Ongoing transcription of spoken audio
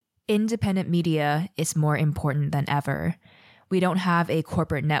Independent media is more important than ever. We don't have a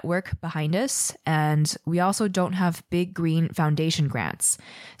corporate network behind us, and we also don't have big green foundation grants.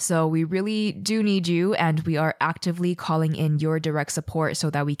 So we really do need you, and we are actively calling in your direct support so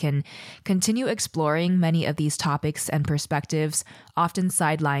that we can continue exploring many of these topics and perspectives, often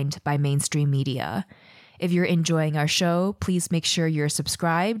sidelined by mainstream media. If you're enjoying our show, please make sure you're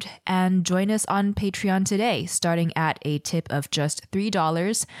subscribed and join us on Patreon today, starting at a tip of just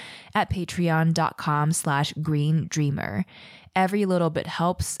 $3 at patreon.com/greendreamer. Every little bit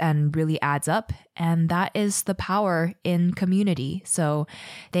helps and really adds up, and that is the power in community. So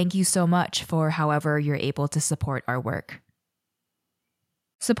thank you so much for however you're able to support our work.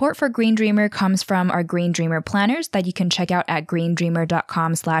 Support for Green Dreamer comes from our Green Dreamer planners that you can check out at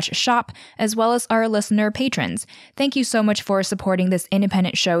greendreamer.com/shop, as well as our listener patrons. Thank you so much for supporting this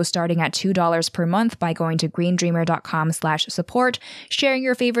independent show starting at $2 per month by going to greendreamer.com/support, sharing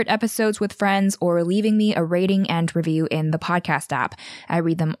your favorite episodes with friends, or leaving me a rating and review in the podcast app. I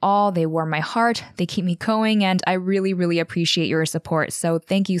read them all, they warm my heart, they keep me going, and I really, really appreciate your support. So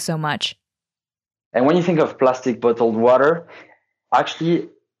thank you so much. And when you think of plastic bottled water, actually,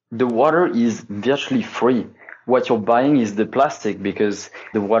 the water is virtually free. What you're buying is the plastic because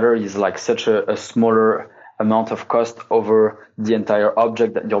the water is like such a smaller amount of cost over the entire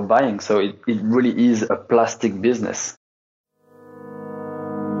object that you're buying. So it really is a plastic business.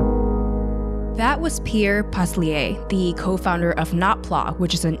 That was Pierre Paslier, the co-founder of Notpla,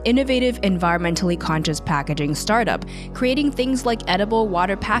 which is an innovative, environmentally conscious packaging startup, creating things like edible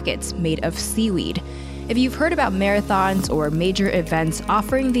water packets made of seaweed. If you've heard about marathons or major events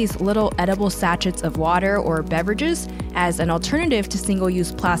offering these little edible sachets of water or beverages as an alternative to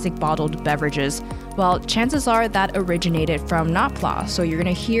single-use plastic bottled beverages, well, chances are that originated from Notpla, so you're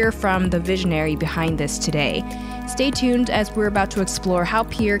going to hear from the visionary behind this today. Stay tuned as we're about to explore how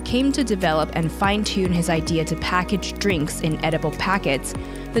Pierre came to develop and fine-tune his idea to package drinks in edible packets,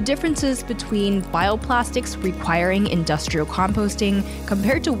 the differences between bioplastics requiring industrial composting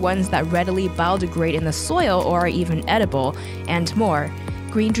compared to ones that readily biodegrade in the soil or are even edible, and more.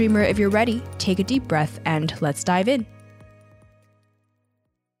 Green Dreamer, if you're ready, take a deep breath and let's dive in.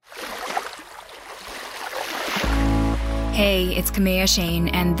 Hey, it's Kamea Shane,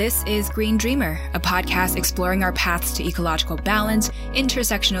 and this is Green Dreamer, a podcast exploring our paths to ecological balance,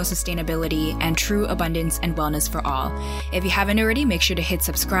 intersectional sustainability, and true abundance and wellness for all. If you haven't already, make sure to hit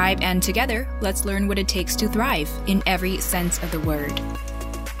subscribe, and together, let's learn what it takes to thrive in every sense of the word.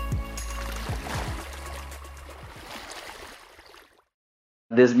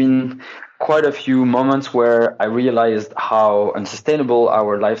 There's been quite a few moments where I realized how unsustainable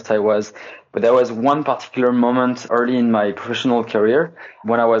our lifestyle was. But there was one particular moment early in my professional career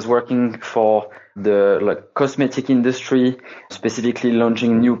when I was working for the cosmetic industry, specifically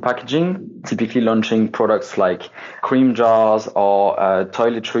launching new packaging, typically launching products like cream jars or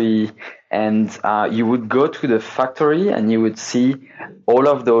toiletry. And you would go to the factory and you would see all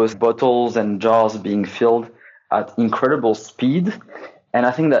of those bottles and jars being filled at incredible speed. And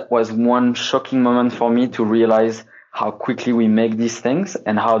I think that was one shocking moment for me to realize how quickly we make these things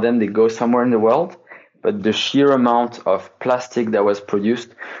and how then they go somewhere in the world. But the sheer amount of plastic that was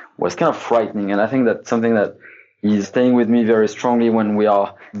produced was kind of frightening. And I think that's something that is staying with me very strongly when we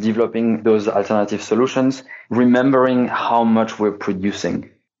are developing those alternative solutions, remembering how much we're producing.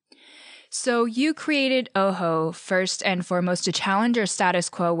 So you created Oho first and foremost to challenge our status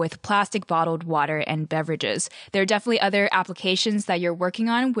quo with plastic bottled water and beverages. There are definitely other applications that you're working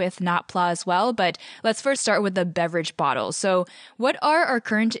on with Notpla as well, but let's first start with the beverage bottle. So what are our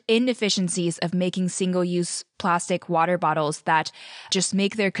current inefficiencies of making single-use plastic water bottles that just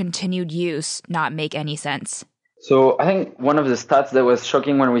make their continued use not make any sense? So I think one of the stats that was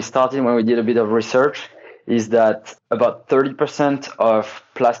shocking when we did a bit of research, is that about 30% of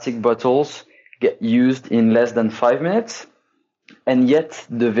plastic bottles get used in less than 5 minutes. And yet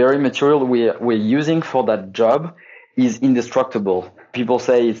the very material we're using for that job is indestructible. People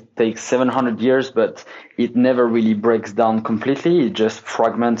say it takes 700 years, but it never really breaks down completely. It just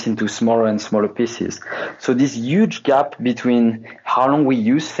fragments into smaller and smaller pieces. So this huge gap between how long we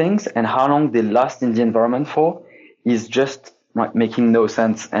use things and how long they last in the environment for is just making no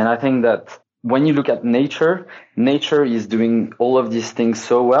sense. And I think that when you look at nature is doing all of these things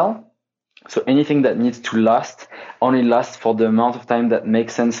so well. So anything that needs to last only lasts for the amount of time that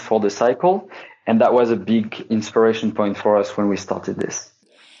makes sense for the cycle. And that was a big inspiration point for us when we started this.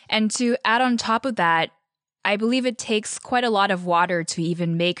 And to add on top of that, I believe it takes quite a lot of water to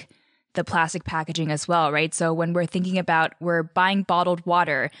even make the plastic packaging as well, right? So when we're thinking about we're buying bottled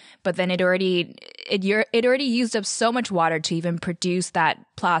water, but then it already used up so much water to even produce that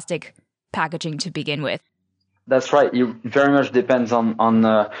plastic packaging to begin with. That's right. It very much depends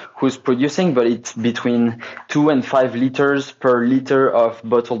on who's producing, but it's between 2 and 5 liters per liter of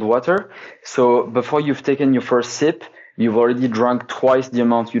bottled water. So before you've taken your first sip, you've already drunk twice the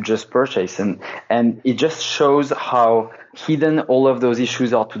amount you just purchased. And it just shows how hidden all of those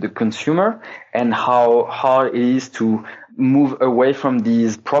issues are to the consumer and how hard it is to move away from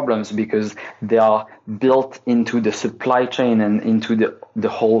these problems because they are built into the supply chain and into the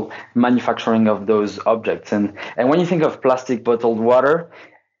whole manufacturing of those objects. And when you think of plastic bottled water,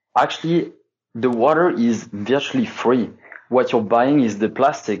 actually the water is virtually free. What you're buying is the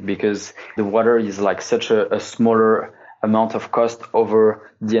plastic because the water is like such a smaller amount of cost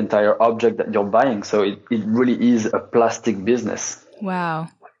over the entire object that you're buying. So it really is a plastic business. Wow.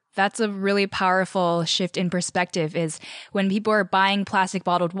 That's a really powerful shift in perspective is when people are buying plastic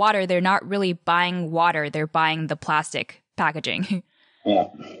bottled water, they're not really buying water, they're buying the plastic packaging. Yeah.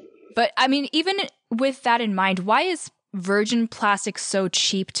 But I mean, even with that in mind, why is virgin plastic so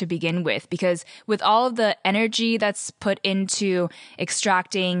cheap to begin with? Because with all of the energy that's put into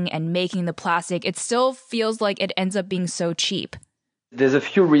extracting and making the plastic, it still feels like it ends up being so cheap. There's a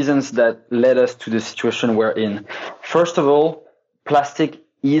few reasons that led us to the situation we're in. First of all, plastic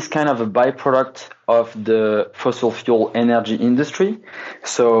is kind of a byproduct of the fossil fuel energy industry.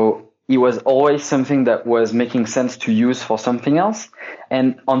 So it was always something that was making sense to use for something else.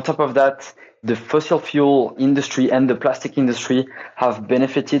 And on top of that, the fossil fuel industry and the plastic industry have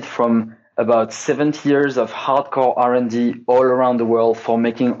benefited from about 70 years of hardcore R&D all around the world for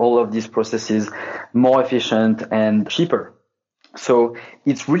making all of these processes more efficient and cheaper. So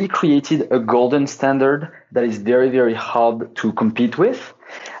it's really created a golden standard that is very, very hard to compete with.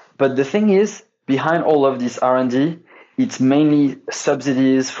 But the thing is, behind all of this R&D, it's mainly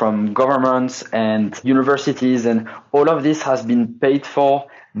subsidies from governments and universities, and all of this has been paid for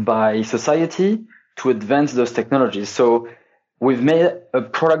by society to advance those technologies. So we've made a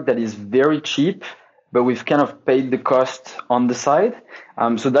product that is very cheap, but we've kind of paid the cost on the side.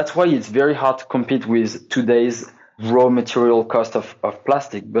 So that's why it's very hard to compete with today's raw material cost of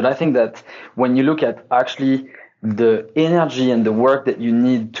plastic. But I think that when you look at actually the energy and the work that you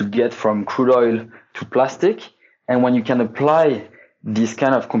need to get from crude oil to plastic, and when you can apply this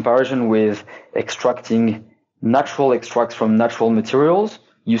kind of comparison with extracting natural extracts from natural materials,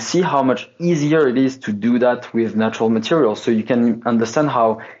 you see how much easier it is to do that with natural materials. So you can understand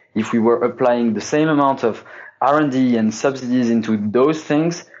how if we were applying the same amount of R&D and subsidies into those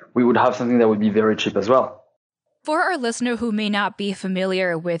things, we would have something that would be very cheap as well. For our listener who may not be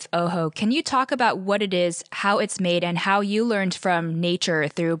familiar with Ojo, can you talk about what it is, how it's made, and how you learned from nature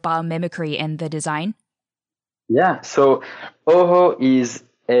through biomimicry in the design? Yeah, so Ojo is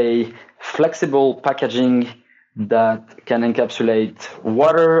a flexible packaging that can encapsulate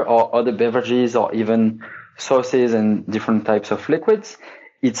water or other beverages or even sauces and different types of liquids.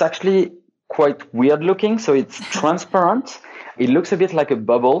 It's actually quite weird looking, so it's transparent. It looks a bit like a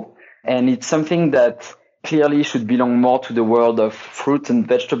bubble, and it's something that clearly should belong more to the world of fruits and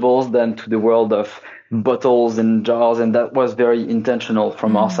vegetables than to the world of bottles and jars. And that was very intentional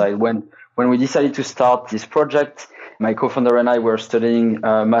from our side. When we decided to start this project, my co-founder and I were studying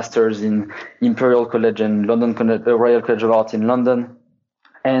masters in Imperial College and Royal College of Art in London.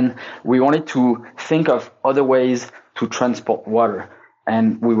 And we wanted to think of other ways to transport water.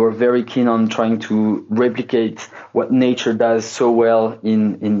 And we were very keen on trying to replicate what nature does so well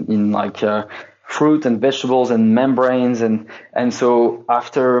in fruit and vegetables and membranes. And so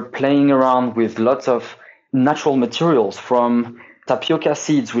after playing around with lots of natural materials from tapioca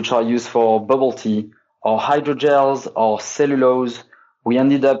seeds, which are used for bubble tea, or hydrogels or cellulose, we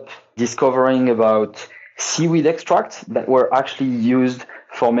ended up discovering about seaweed extracts that were actually used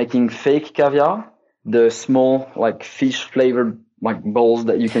for making fake caviar, the small fish flavored bowls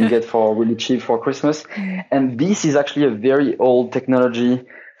that you can get for really cheap for Christmas. And this is actually a very old technology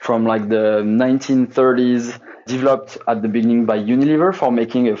from the 1930s, developed at the beginning by Unilever for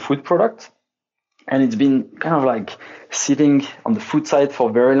making a food product. And it's been kind of sitting on the food side for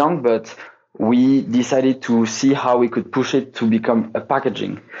very long, but we decided to see how we could push it to become a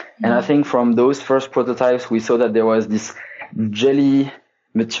packaging. And I think from those first prototypes, we saw that there was this jelly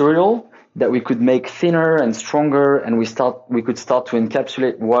material that we could make thinner and stronger, and we could start to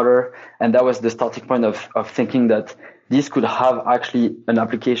encapsulate water. And that was the starting point of thinking that this could have actually an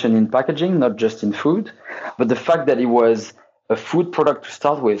application in packaging, not just in food. But the fact that it was a food product to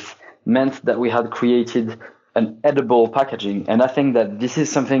start with meant that we had created an edible packaging. And I think that this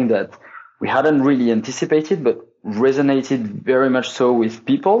is something that we hadn't really anticipated, but resonated very much so with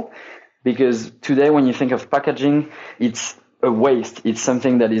people. Because today, when you think of packaging, it's a waste. It's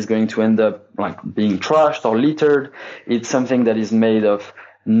something that is going to end up like being trashed or littered. It's something that is made of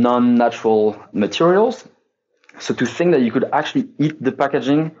non-natural materials. So to think that you could actually eat the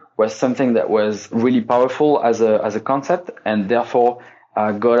packaging was something that was really powerful as a concept, and therefore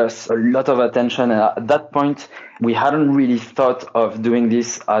got us a lot of attention. And at that point, we hadn't really thought of doing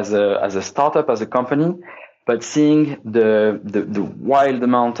this as a startup, as a company. But seeing the wild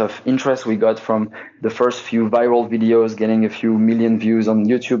amount of interest we got from the first few viral videos, getting a few million views on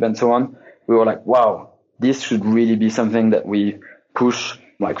YouTube and so on, we were like, wow, this should really be something that we push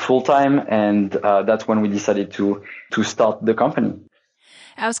like full time. And that's when we decided to start the company.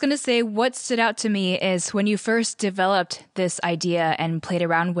 I was going to say, what stood out to me is when you first developed this idea and played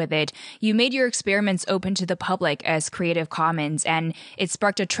around with it, you made your experiments open to the public as Creative Commons, and it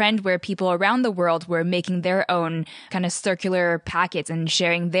sparked a trend where people around the world were making their own kind of circular packets and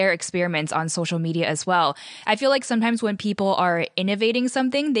sharing their experiments on social media as well. I feel like sometimes when people are innovating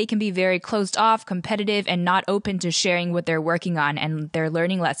something, they can be very closed off, competitive, and not open to sharing what they're working on and their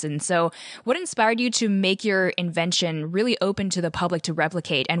learning lessons. So what inspired you to make your invention really open to the public to replicate?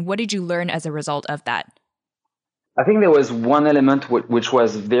 And what did you learn as a result of that? I think there was one element which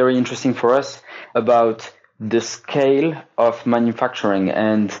was very interesting for us about the scale of manufacturing.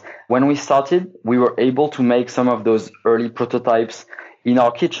 And when we started, we were able to make some of those early prototypes in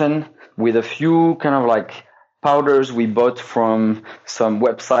our kitchen with a few kind of like powders we bought from some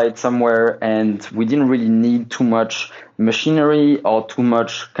website somewhere, and we didn't really need too much machinery or too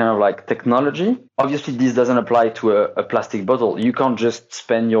much kind of like technology. Obviously, this doesn't apply to a plastic bottle. You can't just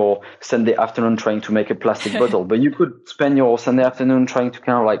spend your Sunday afternoon trying to make a plastic bottle, but you could spend your Sunday afternoon trying to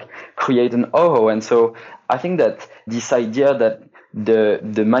kind of like create an OHO. And so I think that this idea that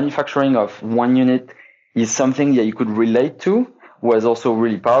the manufacturing of one unit is something that you could relate to was also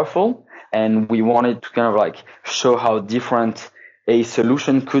really powerful. And we wanted to kind of like show how different a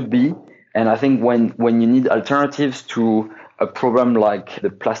solution could be. And I think when you need alternatives to a problem like the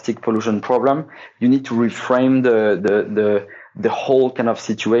plastic pollution problem, you need to reframe the whole kind of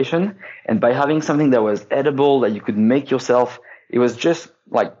situation. And by having something that was edible, that you could make yourself, it was just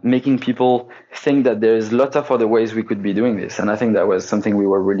like making people think that there's lots of other ways we could be doing this. And I think that was something we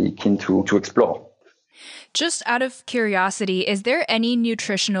were really keen to explore. Just out of curiosity, is there any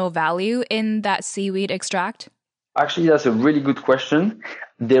nutritional value in that seaweed extract? Actually, that's a really good question.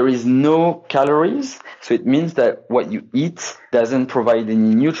 There is no calories. So it means that what you eat doesn't provide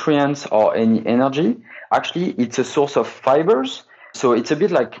any nutrients or any energy. Actually, it's a source of fibers. So it's a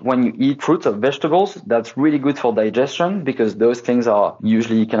bit like when you eat fruits or vegetables, that's really good for digestion because those things are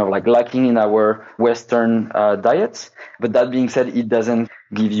usually kind of like lacking in our Western diets. But that being said, it doesn't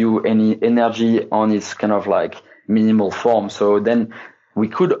give you any energy on its kind of like minimal form. So then we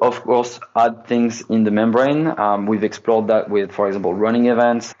could, of course, add things in the membrane. We've explored that with, for example, running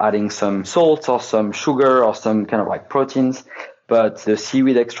events, adding some salt or some sugar or some kind of like proteins. But the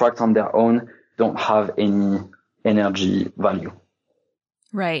seaweed extracts on their own don't have any energy value.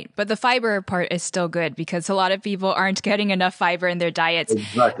 Right. But the fiber part is still good because a lot of people aren't getting enough fiber in their diets.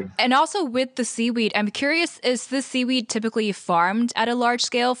 Exactly. And also with the seaweed, I'm curious, is the seaweed typically farmed at a large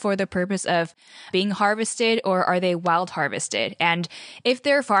scale for the purpose of being harvested, or are they wild harvested? And if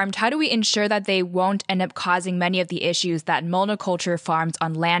they're farmed, how do we ensure that they won't end up causing many of the issues that monoculture farms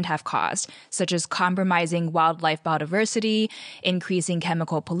on land have caused, such as compromising wildlife biodiversity, increasing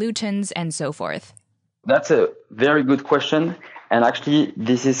chemical pollutants, and so forth? That's a very good question. And actually,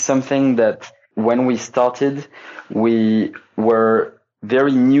 this is something that when we started, we were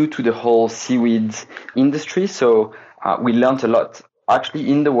very new to the whole seaweed industry. So we learned a lot.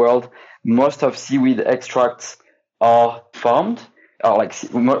 Actually, in the world, most of seaweed extracts are farmed, or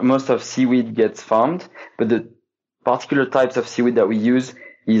like most of seaweed gets farmed. But the particular types of seaweed that we use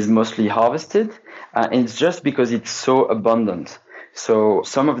is mostly harvested. And it's just because it's so abundant. So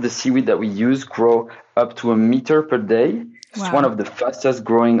some of the seaweed that we use grow up to 1 meter per day. It's one of the fastest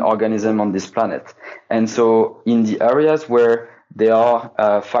growing organisms on this planet. And so in the areas where there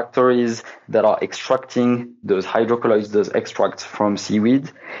are factories that are extracting those hydrocolloids, those extracts from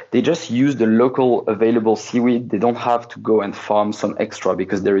seaweed, they just use the local available seaweed. They don't have to go and farm some extra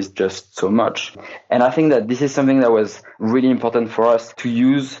because there is just so much. And I think that this is something that was really important for us, to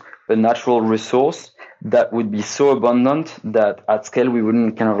use a natural resource that would be so abundant that at scale we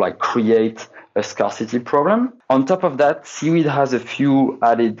wouldn't kind of like create a scarcity problem. On top of that, seaweed has a few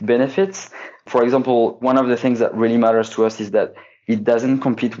added benefits. For example, one of the things that really matters to us is that it doesn't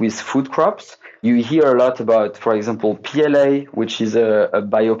compete with food crops. You hear a lot about, for example, PLA, which is a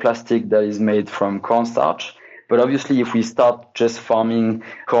bioplastic that is made from cornstarch. But obviously, if we start just farming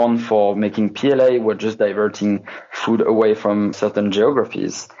corn for making PLA, we're just diverting food away from certain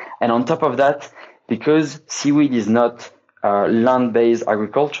geographies. And on top of that, because seaweed is not land-based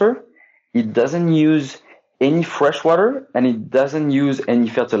agriculture, it doesn't use any fresh water and it doesn't use any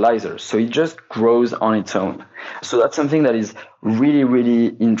fertilizers. So it just grows on its own. So that's something that is really,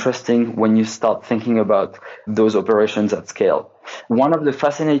 really interesting when you start thinking about those operations at scale. One of the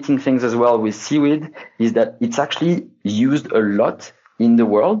fascinating things as well with seaweed is that it's actually used a lot in the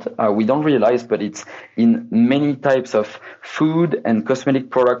world. We don't realize, but it's in many types of food and cosmetic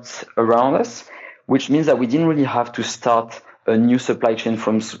products around us, which means that we didn't really have to start a new supply chain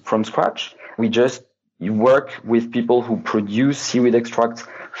from scratch. We just work with people who produce seaweed extracts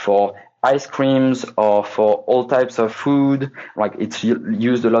for ice creams or for all types of food. Like it's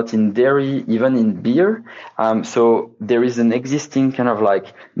used a lot in dairy, even in beer. So there is an existing kind of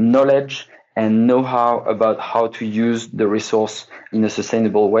like knowledge and know-how about how to use the resource in a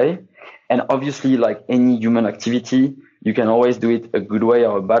sustainable way. And obviously, like any human activity, you can always do it a good way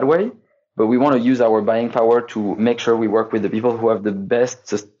or a bad way. But we want to use our buying power to make sure we work with the people who have the best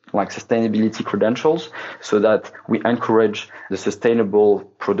sustainability credentials so that we encourage the sustainable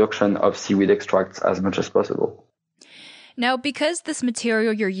production of seaweed extracts as much as possible. Now, because this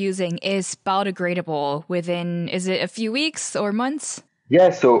material you're using is biodegradable within, is it a few weeks or months?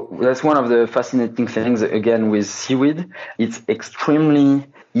 Yeah, so that's one of the fascinating things, again, with seaweed. It's extremely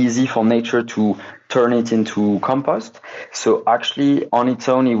easy for nature to turn it into compost. So actually, on its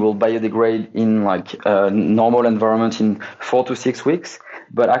own, it will biodegrade in like a normal environment in 4 to 6 weeks.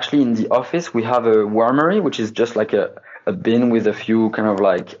 But actually, in the office, we have a wormery, which is just like a bin with a few kind of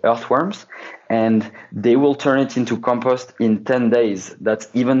like earthworms, and they will turn it into compost in 10 days. That's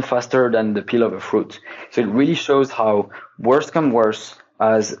even faster than the peel of a fruit. So it really shows how worse come worse.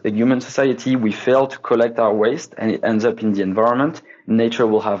 As a human society, we fail to collect our waste and it ends up in the environment. Nature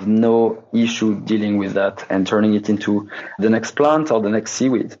will have no issue dealing with that and turning it into the next plant or the next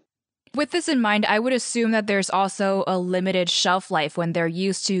seaweed. With this in mind, I would assume that there's also a limited shelf life when they're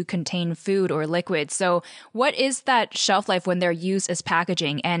used to contain food or liquid. So what is that shelf life when they're used as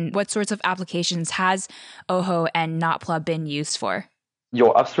packaging, and what sorts of applications has Ojo and Napla been used for?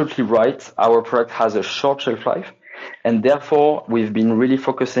 You're absolutely right. Our product has a short shelf life, and therefore we've been really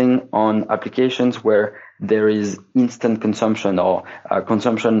focusing on applications where there is instant consumption or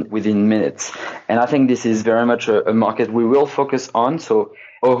consumption within minutes. And I think this is very much a market we will focus on. So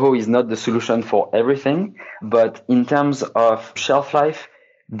Ojo is not the solution for everything, but in terms of shelf life,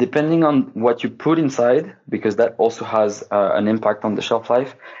 depending on what you put inside, because that also has an impact on the shelf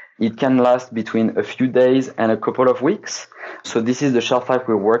life, it can last between a few days and a couple of weeks. So this is the shelf life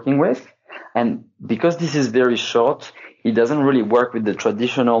we're working with. And because this is very short, it doesn't really work with the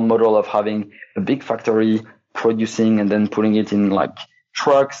traditional model of having a big factory producing and then putting it in like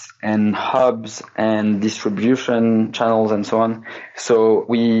trucks and hubs and distribution channels and so on. So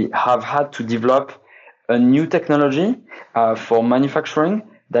we have had to develop a new technology for manufacturing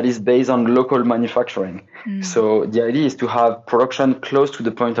that is based on local manufacturing. So the idea is to have production close to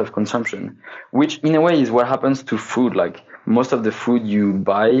the point of consumption, which in a way is what happens to food. Like most of the food you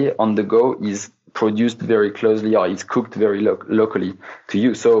buy on the go is produced very closely or is cooked very locally to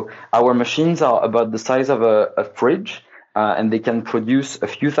you. So our machines are about the size of a fridge, and they can produce a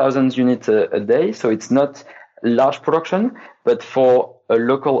few thousand units a day. So it's not large production, but for a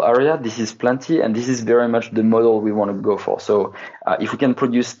local area, this is plenty. And this is very much the model we want to go for. So if we can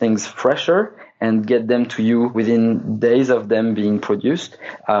produce things fresher and get them to you within days of them being produced,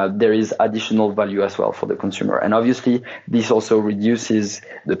 there is additional value as well for the consumer. And obviously, this also reduces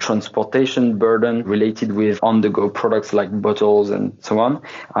the transportation burden related with on-the-go products like bottles and so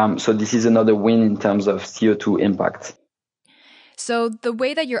on. So this is another win in terms of CO2 impact. So the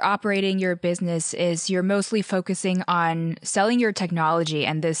way that you're operating your business is you're mostly focusing on selling your technology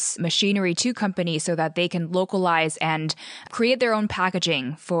and this machinery to companies so that they can localize and create their own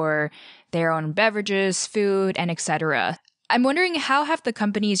packaging for their own beverages, food, and etc. I'm wondering, how have the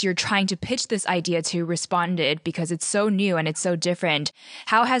companies you're trying to pitch this idea to responded, because it's so new and it's so different?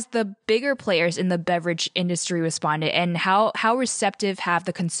 How has the bigger players in the beverage industry responded, and how receptive have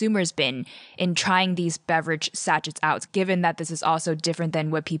the consumers been in trying these beverage sachets out, given that this is also different than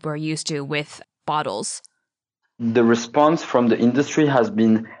what people are used to with bottles? The response from the industry has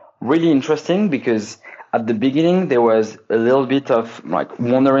been really interesting, because at the beginning there was a little bit of like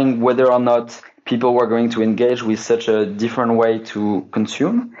wondering whether or not people were going to engage with such a different way to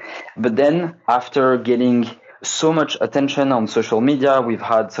consume. But then after getting so much attention on social media. We've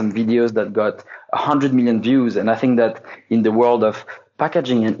had some videos that got 100 million views. And I think that in the world of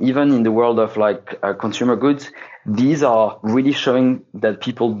packaging and even in the world of consumer goods, these are really showing that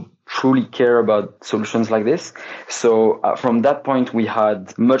people truly care about solutions like this. So from that point, we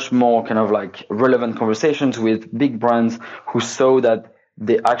had much more kind of relevant conversations with big brands who saw that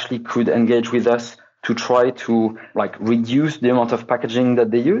they actually could engage with us to try to reduce the amount of packaging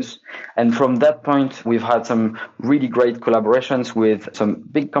that they use. And from that point, we've had some really great collaborations with some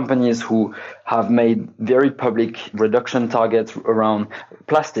big companies who have made very public reduction targets around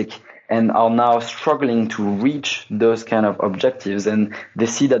plastic and are now struggling to reach those kind of objectives. And they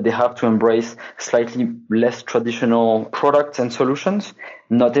see that they have to embrace slightly less traditional products and solutions.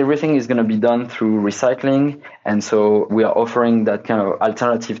 Not everything is going to be done through recycling. And so we are offering that kind of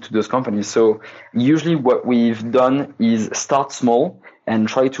alternative to those companies. So usually what we've done is start small and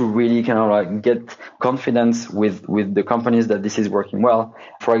try to really get confidence with the companies that this is working well.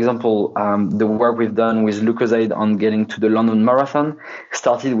 For example, the work we've done with Lucozade on getting to the London Marathon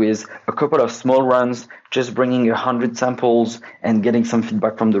started with a couple of small runs, just bringing 100 samples and getting some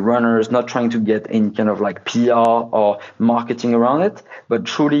feedback from the runners, not trying to get any kind of PR or marketing around it, but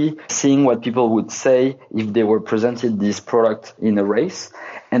truly seeing what people would say if they were presented this product in a race.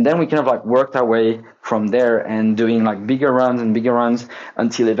 And then we worked our way from there and doing bigger runs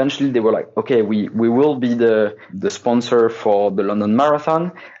until eventually they were okay, we will be the sponsor for the London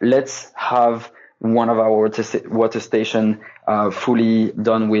Marathon. Let's have one of our water station fully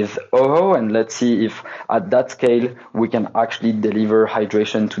done with OHO, and let's see if at that scale we can actually deliver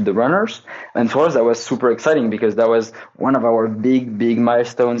hydration to the runners. And for us, that was super exciting because that was one of our big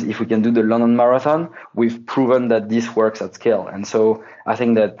milestones. If we can do the London Marathon, we've proven that this works at scale. And so I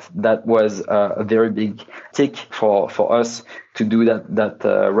think that was a very big tick for us to do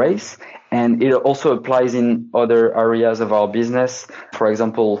that race. And it also applies in other areas of our business. For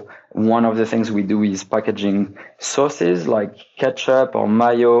example, one of the things we do is packaging sauces like ketchup or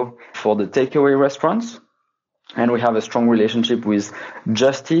mayo for the takeaway restaurants. And we have a strong relationship with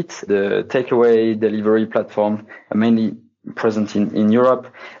Just Eat, the takeaway delivery platform, mainly present in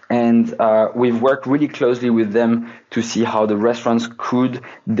Europe. And we've worked really closely with them to see how the restaurants could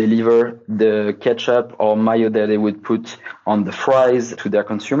deliver the ketchup or mayo that they would put on the fries to their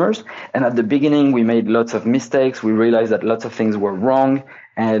consumers. And at the beginning, we made lots of mistakes. We realized that lots of things were wrong.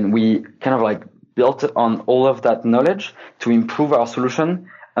 And we built on all of that knowledge to improve our solution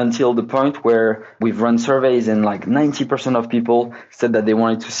until the point where we've run surveys and 90% of people said that they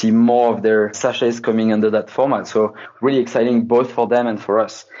wanted to see more of their sachets coming under that format. So really exciting both for them and for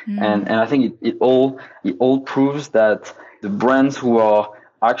us. And I think it all proves that the brands who are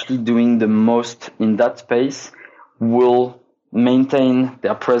actually doing the most in that space will maintain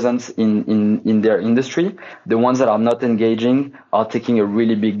their presence in their industry. The ones that are not engaging are taking a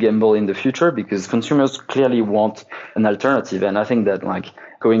really big gamble in the future because consumers clearly want an alternative. And I think that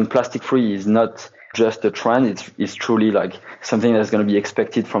going plastic free is not just a trend. It's truly something that's going to be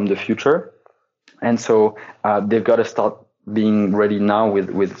expected from the future. And so they've got to start being ready now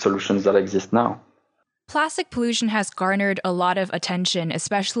with solutions that exist now. Plastic pollution has garnered a lot of attention,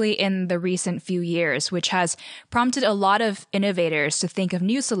 especially in the recent few years, which has prompted a lot of innovators to think of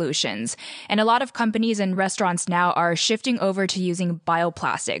new solutions. And a lot of companies and restaurants now are shifting over to using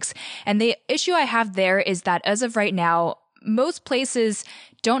bioplastics. And the issue I have there is that as of right now, most places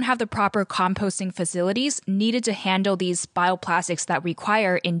don't have the proper composting facilities needed to handle these bioplastics that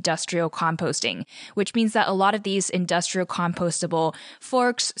require industrial composting, which means that a lot of these industrial compostable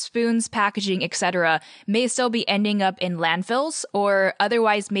forks, spoons, packaging, etc. may still be ending up in landfills or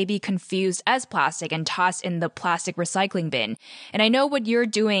otherwise may be confused as plastic and tossed in the plastic recycling bin. And I know what you're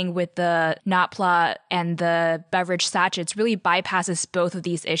doing with the Notpla and the beverage sachets really bypasses both of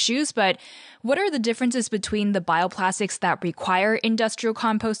these issues, but what are the differences between the bioplastics that require industrial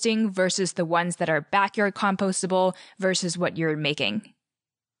composting versus the ones that are backyard compostable versus what you're making?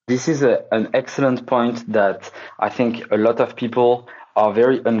 This is an excellent point that I think a lot of people are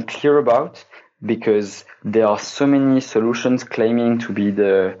very unclear about because there are so many solutions claiming to be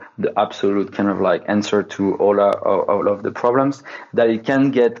the absolute answer to all of the problems that it can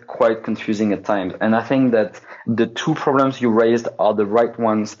get quite confusing at times. And I think that the two problems you raised are the right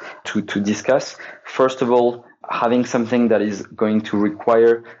ones to discuss. First of all, having something that is going to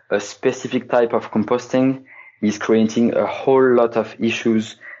require a specific type of composting is creating a whole lot of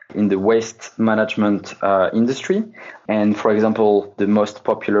issues in the waste management industry. And for example, the most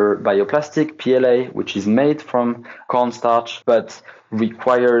popular bioplastic, PLA, which is made from cornstarch, but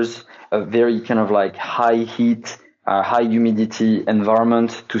requires a very high heat, high humidity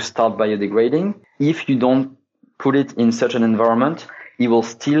environment to start biodegrading. If you don't put it in such an environment, it will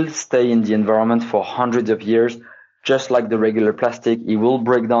still stay in the environment for hundreds of years, just like the regular plastic. It will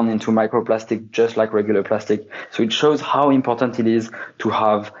break down into microplastic, just like regular plastic. So it shows how important it is to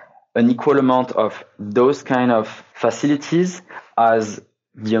have an equal amount of those kind of facilities as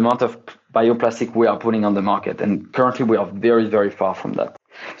the amount of bioplastic we are putting on the market. And currently we are very, very far from that.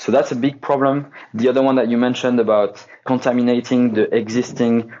 So that's a big problem. The other one that you mentioned about contaminating the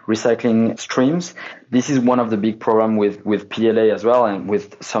existing recycling streams, this is one of the big problems with PLA as well, and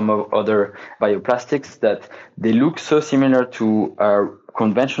with some of other bioplastics, that they look so similar to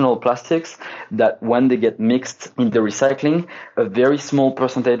conventional plastics that when they get mixed in the recycling, a very small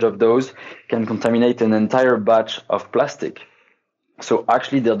percentage of those can contaminate an entire batch of plastic. So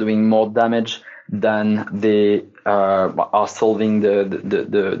actually they're doing more damage than they are solving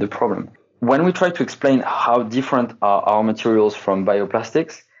the problem. When we try to explain how different are our materials from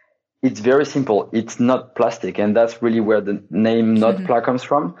bioplastics, it's very simple. It's not plastic, and that's really where the name not pla comes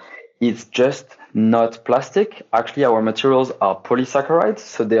from. It's just not plastic. Actually, our materials are polysaccharides,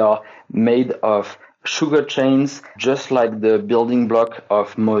 so they are made of sugar chains, just like the building block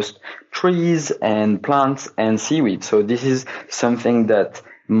of most trees and plants and seaweed. So this is something that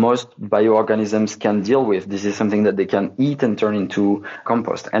most bioorganisms can deal with. This is something that they can eat and turn into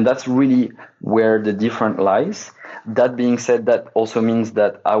compost. And that's really where the difference lies. That being said, that also means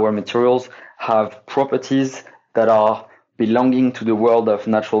that our materials have properties that are belonging to the world of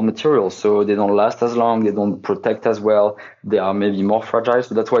natural materials. So they don't last as long, they don't protect as well, they are maybe more fragile.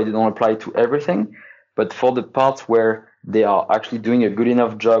 So that's why they don't apply to everything. But for the parts where they are actually doing a good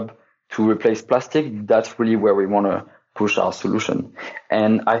enough job to replace plastic, that's really where we want to push our solution.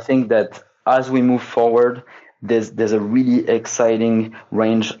 And I think that as we move forward, there's a really exciting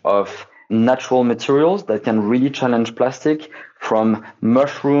range of natural materials that can really challenge plastic, from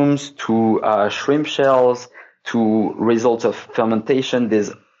mushrooms to shrimp shells to results of fermentation.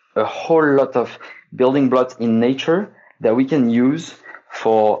 There's a whole lot of building blocks in nature that we can use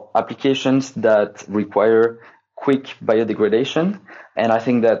for applications that require quick biodegradation. And I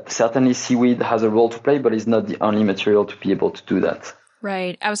think that certainly seaweed has a role to play, but it's not the only material to be able to do that.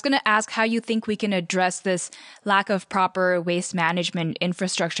 Right. I was going to ask how you think we can address this lack of proper waste management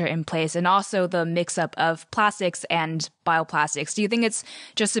infrastructure in place, and also the mix-up of plastics and bioplastics. Do you think it's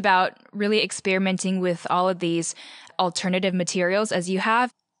just about really experimenting with all of these alternative materials as you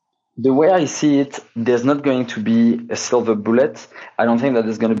have? The way I see it, there's not going to be a silver bullet. I don't think that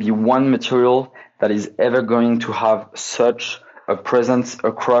there's going to be one material that is ever going to have such a presence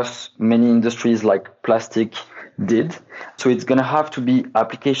across many industries like plastic did. So it's going to have to be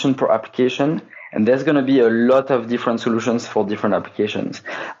application per application, and there's going to be a lot of different solutions for different applications.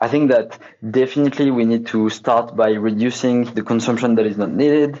 I think that definitely we need to start by reducing the consumption that is not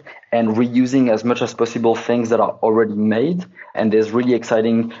needed and reusing as much as possible things that are already made. And there's really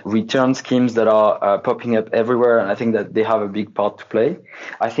exciting return schemes that are popping up everywhere, and I think that they have a big part to play.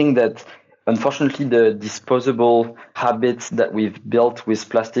 I think that unfortunately the disposable habits that we've built with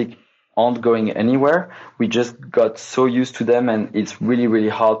plastic aren't going anywhere. We just got so used to them, and it's really, really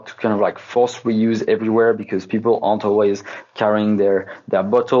hard to kind of like force reuse everywhere because people aren't always carrying their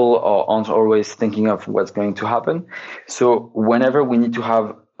bottle or aren't always thinking of what's going to happen. So whenever we need to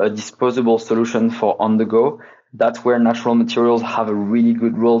have a disposable solution for on the go, that's where natural materials have a really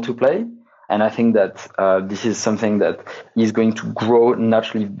good role to play. And I think that this is something that is going to grow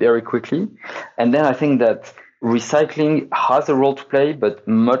naturally very quickly. And then I think that recycling has a role to play, but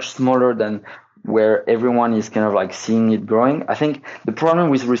much smaller than where everyone is kind of like seeing it growing. I think the problem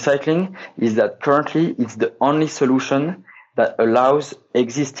with recycling is that currently it's the only solution that allows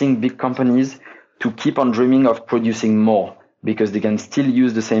existing big companies to keep on dreaming of producing more, because they can still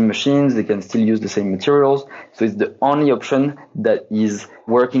use the same machines, they can still use the same materials. So it's the only option that is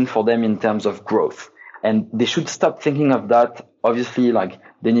working for them in terms of growth. And they should stop thinking of that. Obviously, like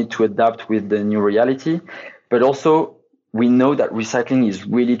they need to adapt with the new reality. But also, we know that recycling is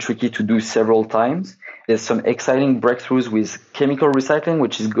really tricky to do several times. There's some exciting breakthroughs with chemical recycling,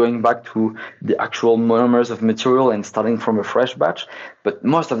 which is going back to the actual monomers of material and starting from a fresh batch. But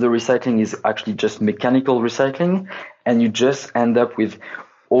most of the recycling is actually just mechanical recycling, and you just end up with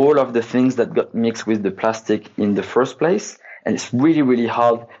all of the things that got mixed with the plastic in the first place. And it's really, really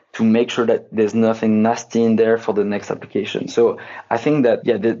hard to make sure that there's nothing nasty in there for the next application. So I think that,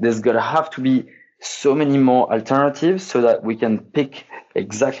 there's going to have to be so many more alternatives so that we can pick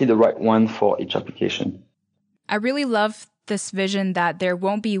exactly the right one for each application. I really love this vision that there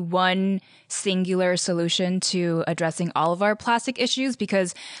won't be one singular solution to addressing all of our plastic issues,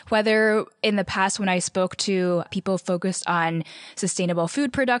 because whether in the past when I spoke to people focused on sustainable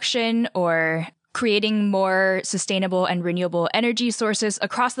food production or creating more sustainable and renewable energy sources.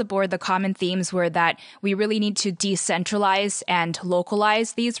 Across the board, the common themes were that we really need to decentralize and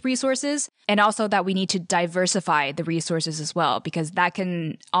localize these resources, and also that we need to diversify the resources as well, because that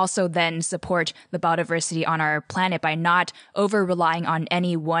can also then support the biodiversity on our planet by not over-relying on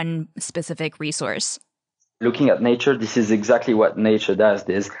any one specific resource. Looking at nature, this is exactly what nature does.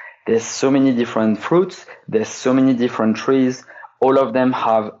 There's so many different fruits, there's so many different trees. All of them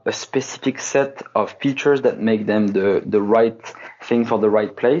have a specific set of features that make them the right thing for the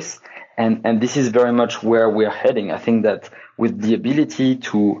right place. And this is very much where we're heading. I think that with the ability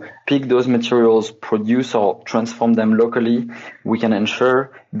to pick those materials, produce or transform them locally, we can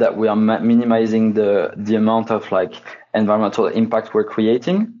ensure that we are minimizing the amount of environmental impact we're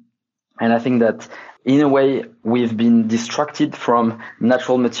creating. And I think that in a way, we've been distracted from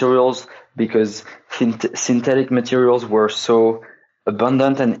natural materials because synthetic materials were so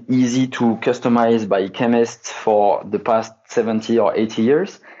abundant and easy to customize by chemists for the past 70 or 80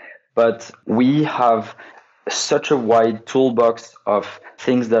 years. But we have such a wide toolbox of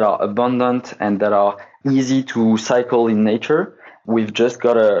things that are abundant and that are easy to cycle in nature. We've just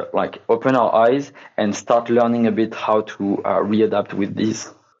got to open our eyes and start learning a bit how to readapt with these.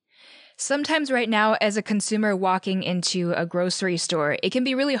 Sometimes right now, as a consumer walking into a grocery store, it can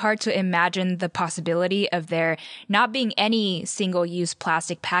be really hard to imagine the possibility of there not being any single-use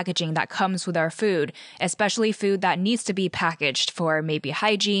plastic packaging that comes with our food, especially food that needs to be packaged for maybe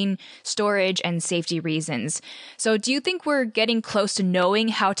hygiene, storage, and safety reasons. So do you think we're getting close to knowing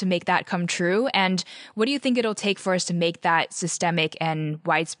how to make that come true? And what do you think it'll take for us to make that systemic and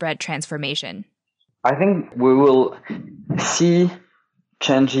widespread transformation? I think we will see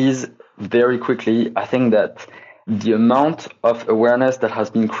changes very quickly. I think that the amount of awareness that has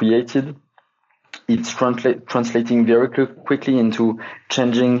been created, it's translating very quickly into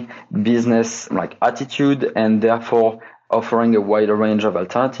changing business attitude and therefore offering a wider range of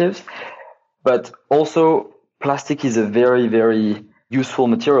alternatives. But also, plastic is a very, very useful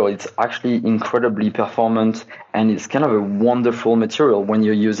material. It's actually incredibly performant and it's kind of a wonderful material when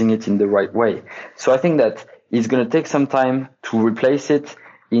you're using it in the right way. So I think that it's going to take some time to replace it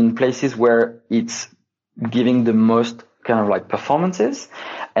in places where it's giving the most performances.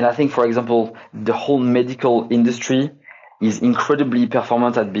 And I think, for example, the whole medical industry is incredibly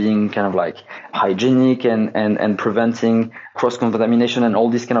performant at being hygienic and preventing cross-contamination and all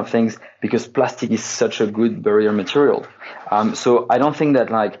these kind of things because plastic is such a good barrier material. So I don't think that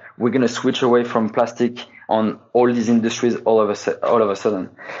we're going to switch away from plastic on all these industries all of a sudden.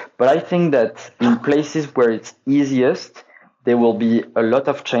 But I think that in places where it's easiest, there will be a lot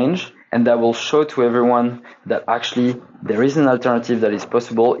of change and that will show to everyone that actually there is an alternative that is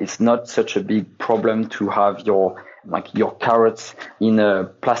possible. It's not such a big problem to have your carrots in a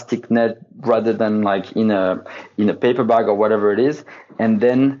plastic net rather than in a paper bag or whatever it is. And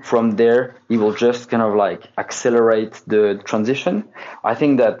then from there, it will just accelerate the transition. I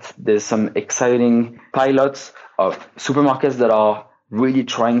think that there's some exciting pilots of supermarkets that are really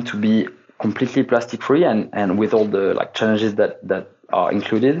trying to be completely plastic free and with all the challenges that are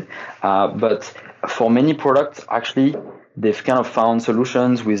included. But for many products, actually, they've found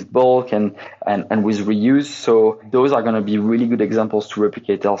solutions with bulk and with reuse. So those are going to be really good examples to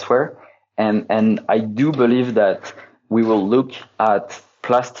replicate elsewhere. And I do believe that we will look at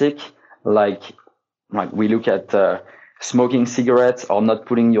plastic like we look at smoking cigarettes or not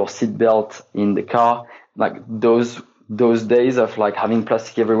putting your seatbelt in the car. Those days of having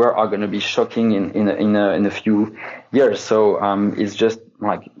plastic everywhere are going to be shocking in a few years. So it's just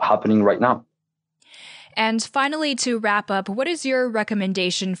happening right now. And finally, to wrap up, what is your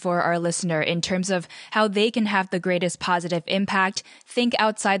recommendation for our listener in terms of how they can have the greatest positive impact, think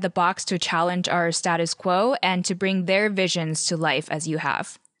outside the box to challenge our status quo, and to bring their visions to life as you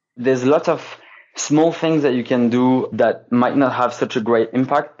have? There's lots of small things that you can do that might not have such a great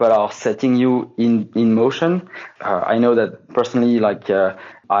impact, but are setting you in motion. I know that personally,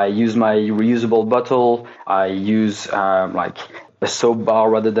 I use my reusable bottle. I use a soap bar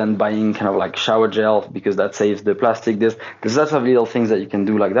rather than buying shower gel because that saves the plastic. There's lots of little things that you can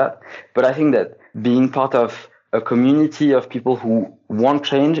do like that. But I think that being part of a community of people who want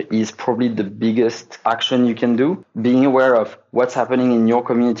change is probably the biggest action you can do. Being aware of what's happening in your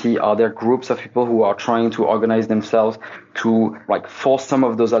community. Are there groups of people who are trying to organize themselves to force some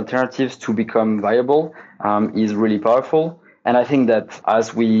of those alternatives to become viable is really powerful. And I think that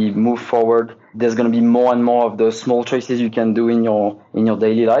as we move forward, there's going to be more and more of those small choices you can do in your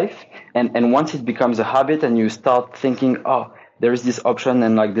daily life. And once it becomes a habit and you start thinking, oh, there is this option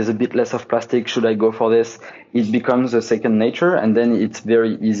and like there's a bit less of plastic, should I go for this? It becomes a second nature, and then it's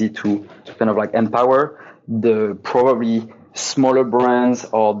very easy to kind of like empower the probably smaller brands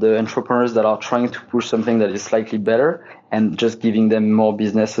or the entrepreneurs that are trying to push something that is slightly better, and just giving them more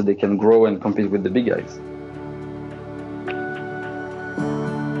business so they can grow and compete with the big guys.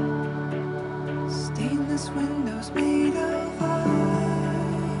 Stainless windows made of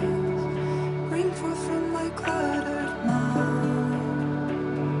ice bring forth from my cluttered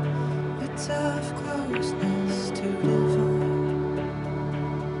mind bits of closeness to divine.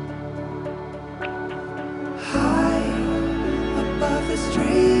 High above the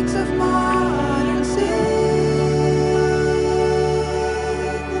streets of modern sin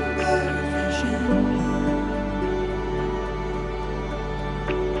and their vision,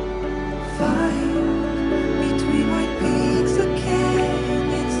 find between white peaks a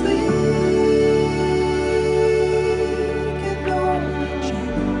canyon's league and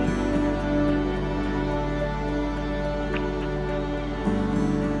origin.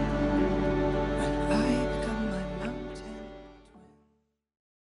 When I become my mountain.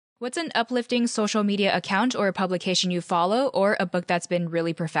 What's an uplifting social media account or a publication you follow, or a book that's been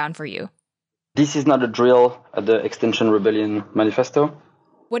really profound for you? This is not a drill, the Extinction Rebellion manifesto.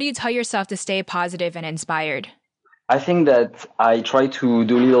 What do you tell yourself to stay positive and inspired? I think that I try to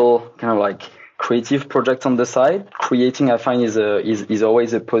do little kind of like creative projects on the side. Creating, I find, is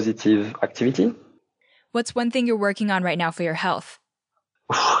always a positive activity. What's one thing you're working on right now for your health?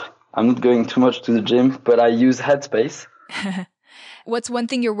 I'm not going too much to the gym, but I use Headspace. What's one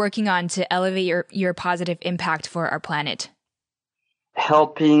thing you're working on to elevate your positive impact for our planet?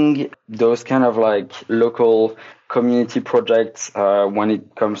 Helping those kind of like local community projects when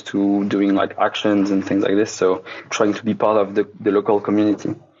it comes to doing like actions and things like this. So trying to be part of the local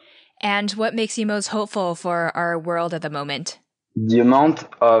community. And what makes you most hopeful for our world at the moment? The amount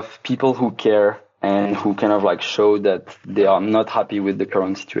of people who care and who kind of like show that they are not happy with the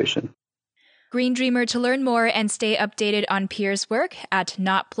current situation. Green Dreamer, to learn more and stay updated on Pierre's work at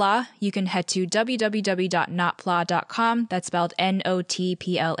Notpla, you can head to www.notpla.com. That's spelled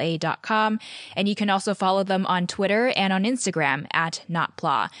NOTPLA.com. And you can also follow them on Twitter and on Instagram at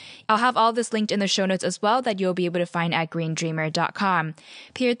Notpla. I'll have all this linked in the show notes as well that you'll be able to find at greendreamer.com.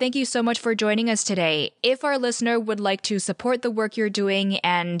 Pierre, thank you so much for joining us today. If our listener would like to support the work you're doing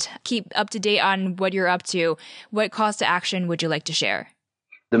and keep up to date on what you're up to, what calls to action would you like to share?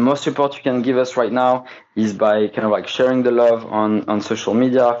 The most support you can give us right now is by kind of like sharing the love on social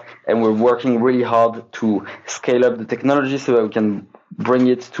media. And we're working really hard to scale up the technology so that we can bring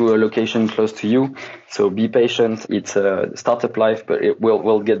it to a location close to you. So be patient. It's a startup life, but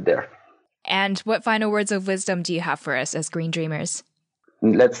we'll get there. And what final words of wisdom do you have for us as Green Dreamers?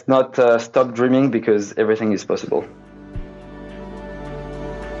 Let's not stop dreaming, because everything is possible.